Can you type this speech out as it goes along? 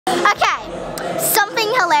Okay, something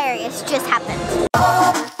hilarious just happened.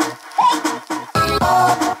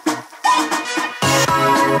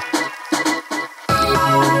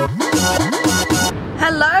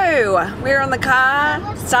 Hello, we're on the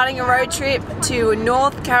car starting a road trip to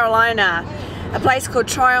North Carolina, a place called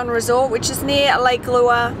Tryon Resort, which is near Lake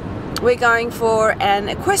Lure. We're going for an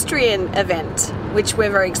equestrian event, which we're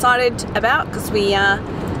very excited about because we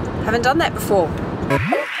haven't done that before.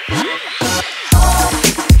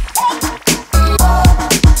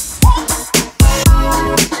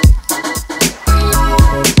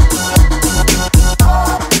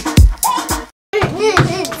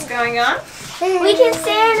 What's going on? We can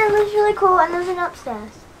stand and it looks really cool, and there's an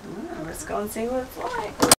upstairs. Oh, let's go and see what it's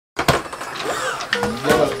like.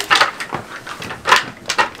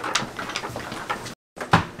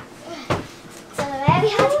 So maybe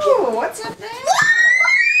how to Ooh, what's up there?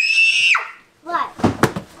 What?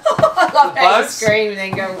 I love how you scream and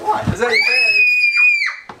then go, what? Is that your bed?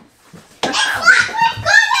 What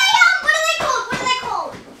are they called? What are they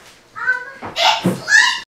called? It's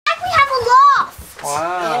like we have a loft.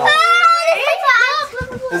 Wow. Look.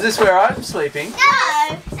 Is this where I'm sleeping? No,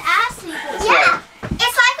 it's our sleeping. Yeah.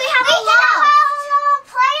 It's like we have a loft.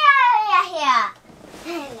 Play area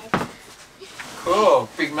here. Cool.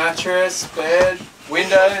 Big mattress, bed,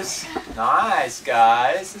 windows. Nice,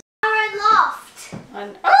 guys. Our own loft.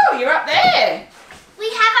 Oh, you're up there. We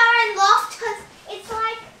have our own loft because it's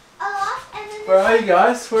like a loft and then Where are you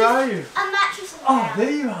guys? Where are you? a mattress. Oh, there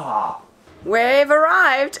you are. We've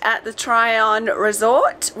arrived at the Tryon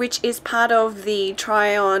Resort, which is part of the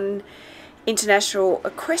Tryon International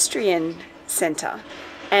Equestrian Center.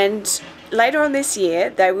 And later on this year,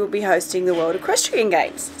 they will be hosting the World Equestrian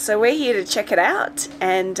Games. So we're here to check it out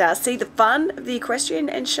and see the fun of the equestrian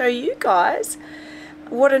and show you guys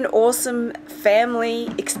what an awesome family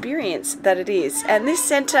experience that it is. And this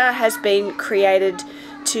center has been created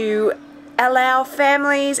to allow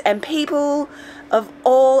families and people of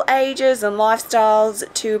all ages and lifestyles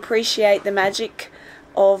to appreciate the magic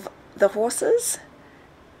of the horses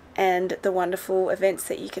and the wonderful events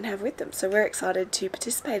that you can have with them. So we're excited to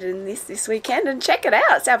participate in this weekend and check it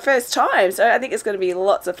out. It's our first time, so I think it's going to be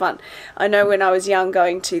lots of fun. I know when I was young,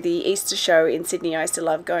 going to the Easter show in Sydney, I used to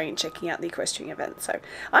love going and checking out the equestrian events. So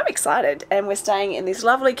I'm excited, and we're staying in this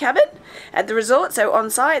lovely cabin at the resort. So on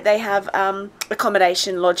site they have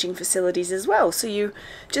accommodation, lodging facilities as well. So you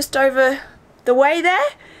just over the way there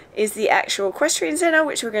is the actual equestrian center,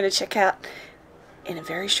 which we're going to check out in a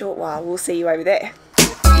very short while. We'll see you over there.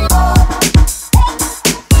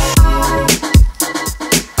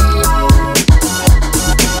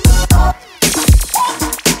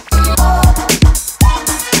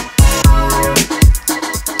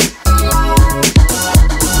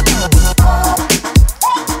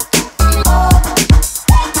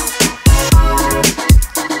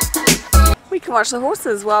 We can watch the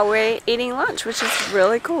horses while we're eating lunch, which is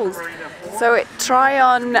really cool. So at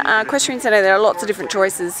Tryon Equestrian Center, there are lots of different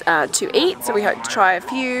choices to eat, so we hope to try a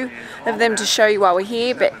few of them to show you while we're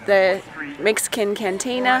here. But the Mexican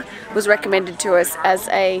Cantina was recommended to us as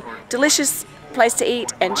a delicious place to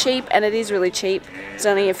eat and cheap, and it is really cheap. It's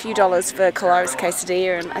only a few dollars for Colares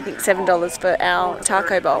quesadilla and I think $7 for our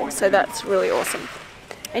taco bowl, so that's really awesome.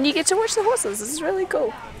 And you get to watch the horses. This is really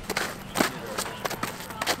cool.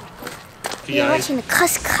 You're watching the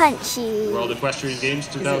cross country. World Equestrian Games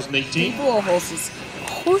 2018. People or horses?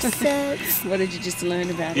 Horses. What did you just learn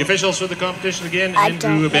about The officials for the competition again, I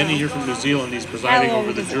Andrew don't Benny know. here from New Zealand. He's presiding How long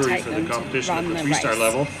over the does it jury take for the them to competition at run the the three-star race?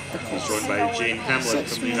 level. He's joined by Jane Hamlet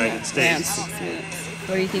from the United States. Around 6 minutes.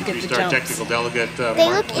 What do you think of the Three-star jumps? technical delegate They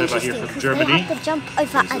Mark look Leva interesting here from because Germany. they have to jump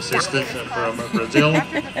over His a assistant duck from Brazil,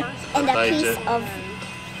 and a piece of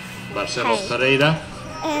Marcelo hay. Pereira.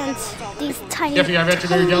 and these tiny. Deputy our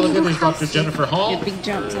veterinary delegate is Dr. houses. Jennifer Hall. Yeah, big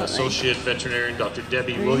jumps, aren't they? Associate veterinarian Dr.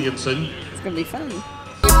 Debbie Williamson. It's going to be fun.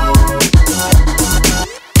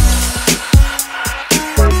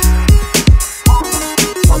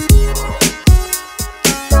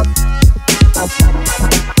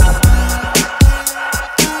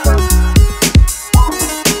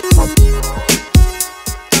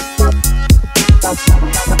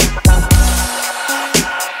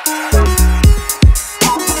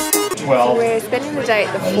 We're spending the day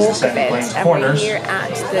at the Fork event, and we're here at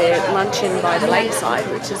the luncheon by the lakeside,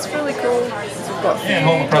 which is really cool. So we've got food,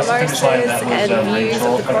 mimosas, and views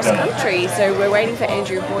of the cross country. So we're waiting for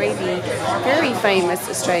Andrew Hoy, the very famous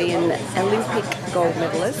Australian Olympic gold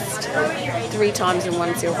medalist, 3 times and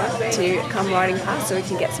 1 silver, to come riding past so we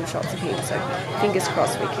can get some shots of him. So fingers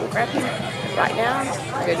crossed we can grab him. Right now,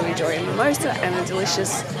 we're going to enjoy a mimosa and a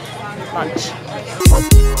delicious lunch.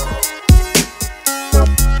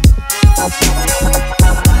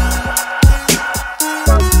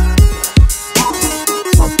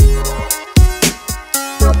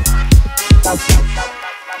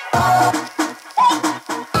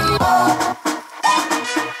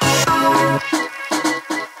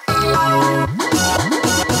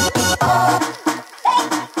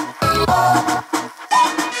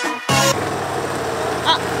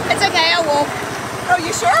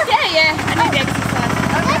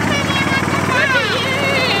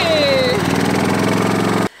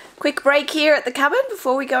 quick break here at the cabin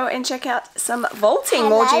before we go and check out some vaulting,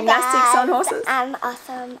 more gymnastics on horses. I'm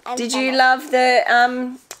awesome. Did you love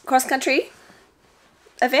the cross-country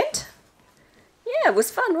event? Yeah, it was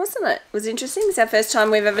fun, wasn't it? It was interesting. It's our first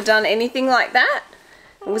time we've ever done anything like that.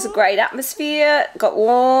 It was a great atmosphere. It got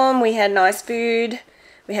warm. We had nice food.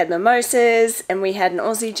 We had mimosas, and we had an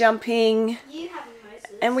Aussie jumping. You have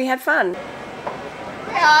mimosas. And we had fun.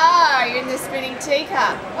 Oh, you're in the spinning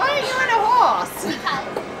teacup. Why are you on a horse?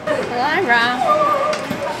 Hello, Ra.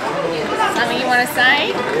 Something you want to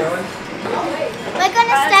say? We're going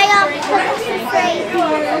to stay on for free.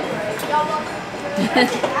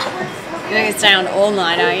 You're going to stay on all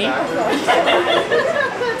night, are you?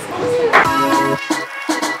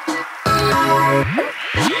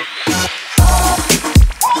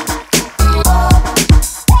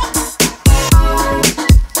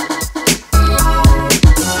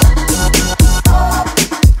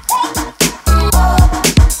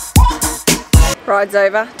 Ride's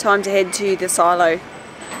over. Time to head to the silo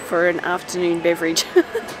for an afternoon beverage.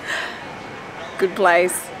 Good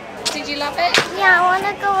place. Did you love it? Yeah, I want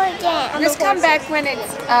to go again. Let's come back when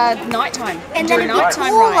it's night time. And do then a it'd be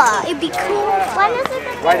nighttime cooler. ride. It'd be cool. When is it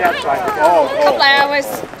going to Right outside. Oh, Couple of hours.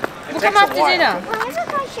 We'll come after dinner. When is it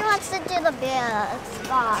going she wants to do the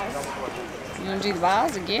bars? You want to do the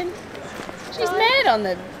bars again? She's mad on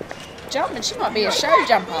the jump and she might be a show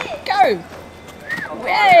jumper. Go!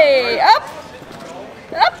 Way! Up!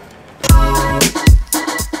 Up!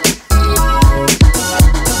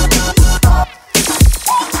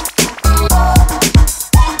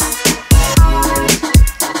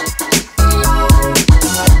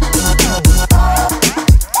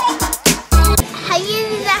 I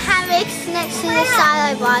use the hammocks next to the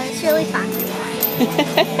silo bar. It's really fun.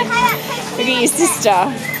 Look at your sister.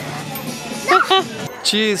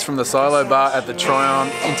 cheers from the silo bar at the Tryon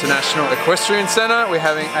International Equestrian Center. We're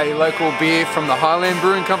having a local beer from the Highland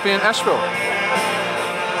Brewing Company in Asheville.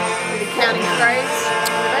 Counting crows.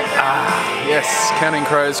 Ah, yes, Counting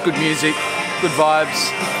Crows, good music, good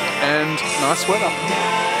vibes, and nice weather.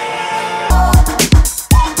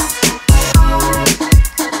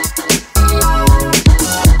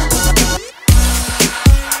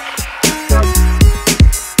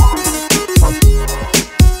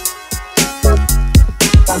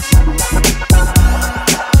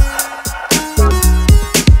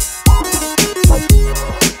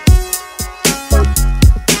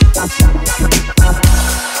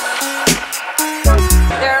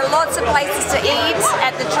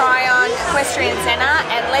 Equestrian Center,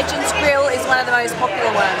 and Legends Grill is one of the most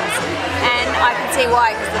popular ones, and I can see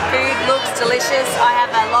why, because the food looks delicious. I have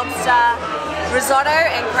a lobster risotto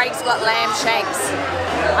and Craig's got lamb shanks.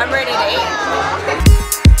 I'm ready to eat.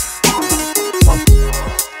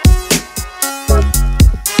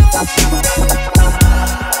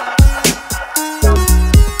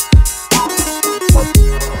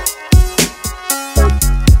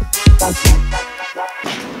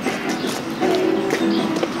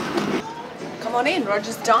 Come on in,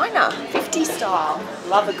 Roger's Diner, 50 style.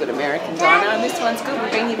 Love a good American diner, and this one's good.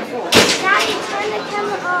 We've been here before. Daddy, turn the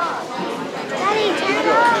camera off. Daddy, turn it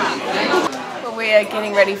off. Well, we're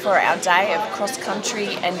getting ready for our day of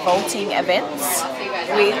cross-country and vaulting events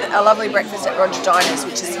with a lovely breakfast at Roger Diners,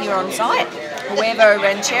 which is here on site. Huevo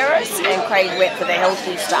Rancheros and Craig went for the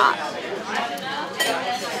healthy start.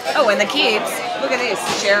 Oh, and the kids, look at this,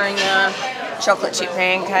 sharing chocolate chip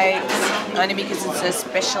pancakes, only because it's a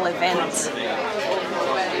special event.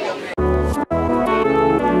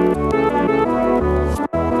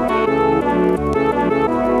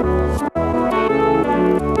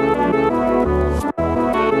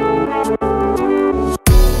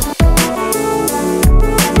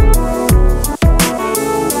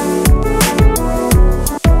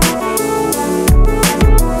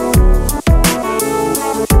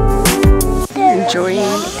 Enjoying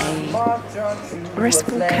a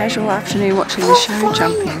restful, casual afternoon watching the show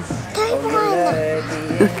jumping.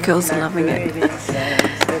 The girls are loving it.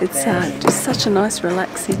 It's just such a nice,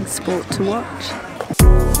 relaxing sport to watch.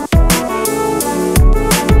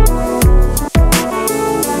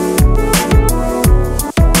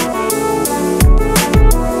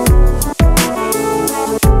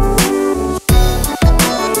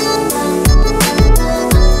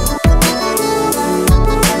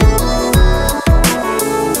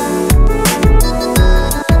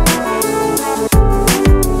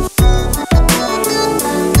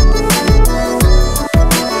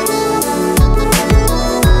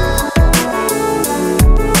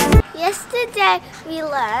 We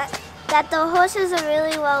learned that the horses are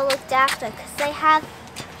really well looked after because they have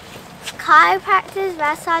chiropractors,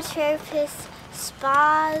 massage therapists,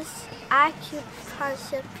 spas, acupuncture.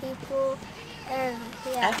 acupuncture people and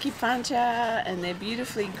Acupuncture, and they're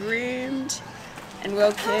beautifully groomed and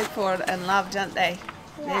well cared for and loved, aren't they?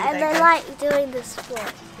 Yeah, and they like doing the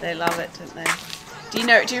sport. They love it, don't they?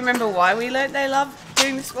 Do you remember why we learnt they love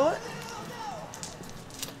doing the sport?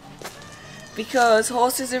 Because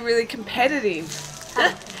horses are really competitive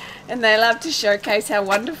and they love to showcase how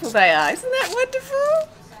wonderful they are. Isn't that wonderful?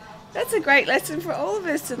 That's a great lesson for all of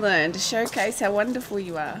us to learn, to showcase how wonderful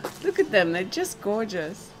you are. Look at them, they're just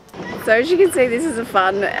gorgeous. So as you can see, this is a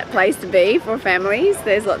fun place to be for families.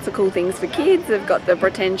 There's lots of cool things for kids. They've got the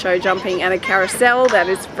pretend show jumping and a carousel that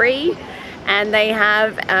is free. And they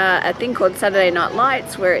have a thing called Saturday Night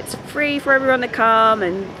Lights where it's free for everyone to come,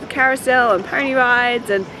 and the carousel and pony rides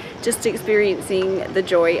and just experiencing the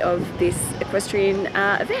joy of this equestrian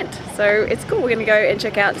event. So it's cool. We're going to go and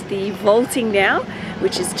check out the vaulting now,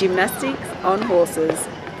 which is gymnastics on horses.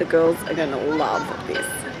 The girls are going to love this.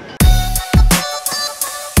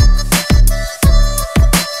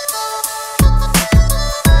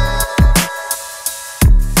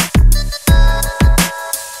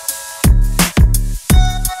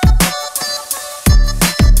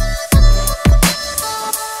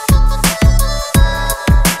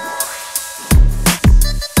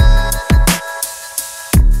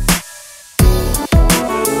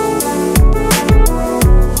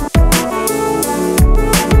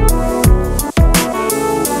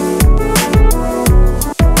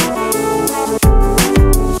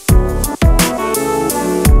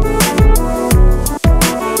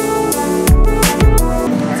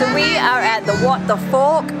 What the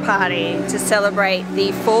Fork party to celebrate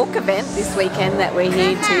the Fork event this weekend that we're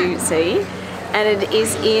here to see, and it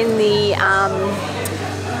is in the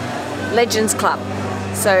Legends Club.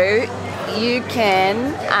 So you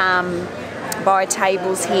can buy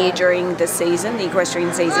tables here during the season, the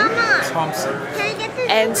equestrian season.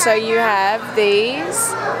 And so you have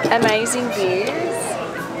these amazing views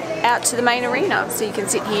out to the main arena. So you can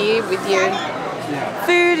sit here with your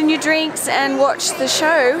food and your drinks and watch the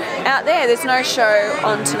show out there. There's no show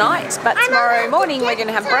on tonight, but tomorrow morning we're going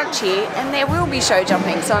to have brunch here and there will be show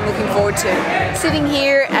jumping, so I'm looking forward to sitting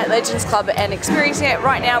here at Legends Club and experiencing it.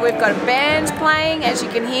 Right now we've got a band playing, as you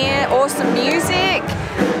can hear, awesome music,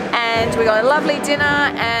 and we got a lovely dinner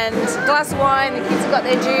and a glass of wine. The kids have got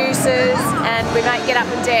their juices and we might get up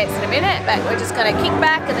and dance in a minute, but we're just going to kick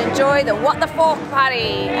back and enjoy the What the Fork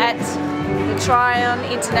party at the Tryon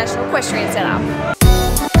International Equestrian Center.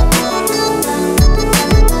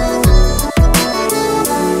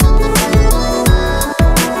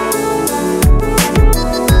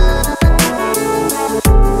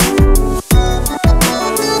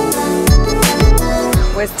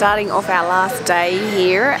 We're starting off our last day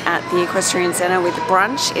here at the Equestrian Center with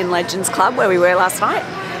brunch in Legends Club, where we were last night,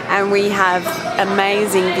 and we have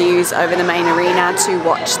amazing views over the main arena to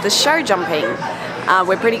watch the show jumping.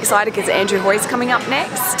 We're pretty excited because Andrew Hoy's coming up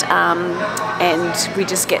next, and we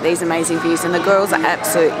just get these amazing views, and the girls are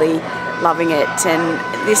absolutely loving it.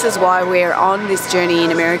 And this is why we're on this journey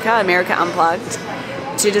in America Unplugged,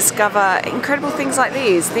 to discover incredible things like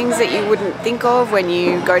these, things that you wouldn't think of when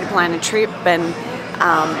you go to plan a trip, and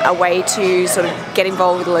a way to sort of get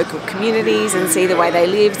involved with the local communities and see the way they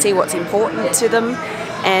live, see what's important to them,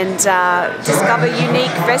 and discover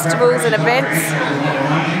unique festivals and events.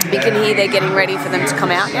 You can hear they're getting ready for them to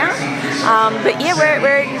come out now. But yeah,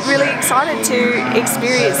 we're really excited to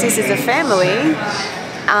experience this as a family.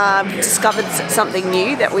 Discovered something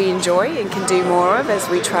new that we enjoy and can do more of as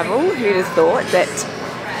we travel. Who'd have thought that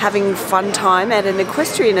having fun time at an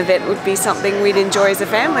equestrian event would be something we'd enjoy as a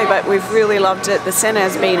family, but we've really loved it. The centre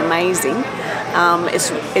has been amazing.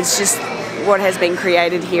 It's just what has been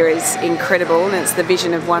created here is incredible, and it's the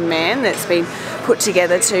vision of one man that's been put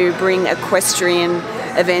together to bring equestrian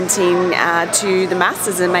eventing to the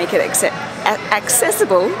masses and make it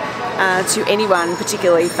accessible to anyone,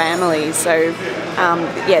 particularly families. So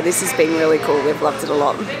yeah, this has been really cool. We've loved it a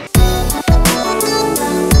lot.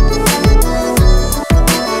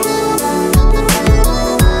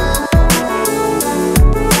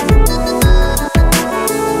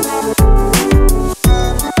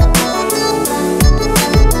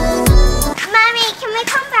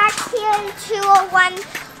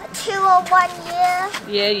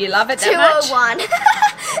 Yeah, you love it that much?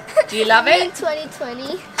 201. Do you love it?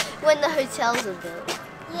 2020, when the hotels are built.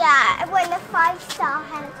 Yeah, when the 5-star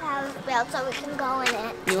hotel is built, so we can go in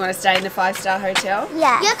it. You want to stay in the 5-star hotel?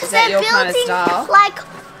 Yeah. Yeah, because they're building kind of style? like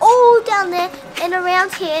all down there and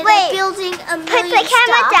around here. Wait, they're building a million put the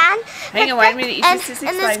camera down. Hang on, wait a minute. You just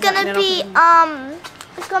and there's gonna be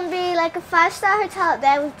It's going to be like a 5-star hotel up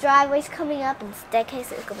there with driveways coming up and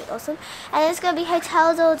staircases. It's going to be awesome. And there's going to be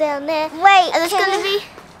hotels all down there. Wait, and it's going to be...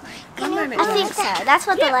 I think so. That's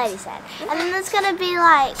what the lady said. And then there's going to be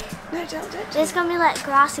like... There's going to be like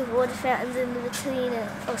grassy water fountains in between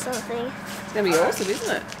or something. It's going to be awesome,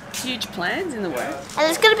 isn't it? Huge plans in the works. And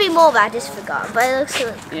there's going to be more, but I just forgot. But it looks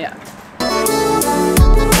really... Yeah.